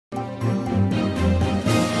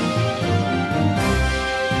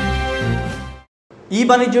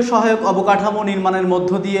ই-বাণিজ্য সহায়ক অবকাঠামো নির্মাণের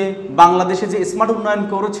মধ্য দিয়ে বাংলাদেশে যে স্মার্ট উন্নয়ন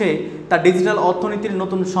করেছে তা ডিজিটাল অর্থনীতির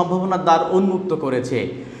নতুন সম্ভাবনার দ্বার উন্মুক্ত করেছে।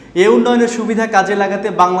 এই উন্নয়নের সুবিধা কাজে লাগাতে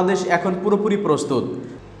বাংলাদেশ এখন পুরোপুরি প্রস্তুত।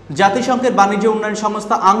 জাতিসংঘের বাণিজ্য উন্নয়ন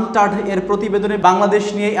সংস্থা আংটাড এর প্রতিবেদনে বাংলাদেশ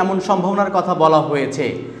নিয়ে এমন সম্ভাবনার কথা বলা হয়েছে।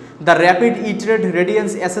 দ্য র্যাপিড ই-ট্রেড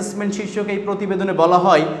রেডিয়েন্স অ্যাসেসমেন্ট শীর্ষক এই প্রতিবেদনে বলা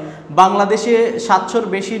হয়, বাংলাদেশে 700-র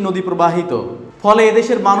বেশি নদী প্রবাহিত, ফলে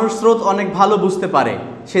এদেশের মানুষ স্রোত অনেক ভালো বুঝতে পারে।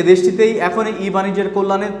 সে দেশটিতেই এখন ই-বাণিজ্যের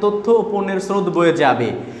কল্যাণে তথ্য ও পণ্যের স্রোত বয়ে যাবে,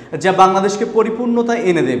 যা বাংলাদেশকে পরিপূর্ণতা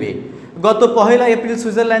এনে দেবে। গত 1 এপ্রিল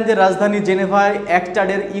সুইজারল্যান্ডের রাজধানী জেনেভায়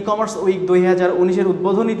অ্যাক্টাডের ই-কমার্স উইক 2019-এর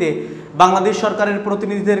উদ্বোধনীতে বাংলাদেশ সরকারের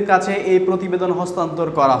প্রতিনিধিদের কাছে এই প্রতিবেদন হস্তান্তর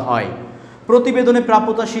করা হয়। প্রতিবেদনে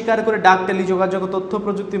প্রাপ্যতা স্বীকার করে ডাক, টেলিযোগাযোগ ও তথ্য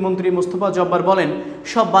প্রযুক্তি মন্ত্রী মোস্তফা জব্বার বলেন,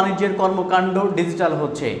 সব বাণিজ্যের কর্মকাণ্ড ডিজিটাল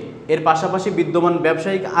হচ্ছে। এর পাশাপাশি বিদ্যমান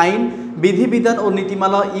ব্যবসায়িক আইন, বিধিবিধান ও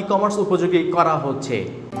নীতিমালা ই-কমার্স উপযোগী করা হচ্ছে।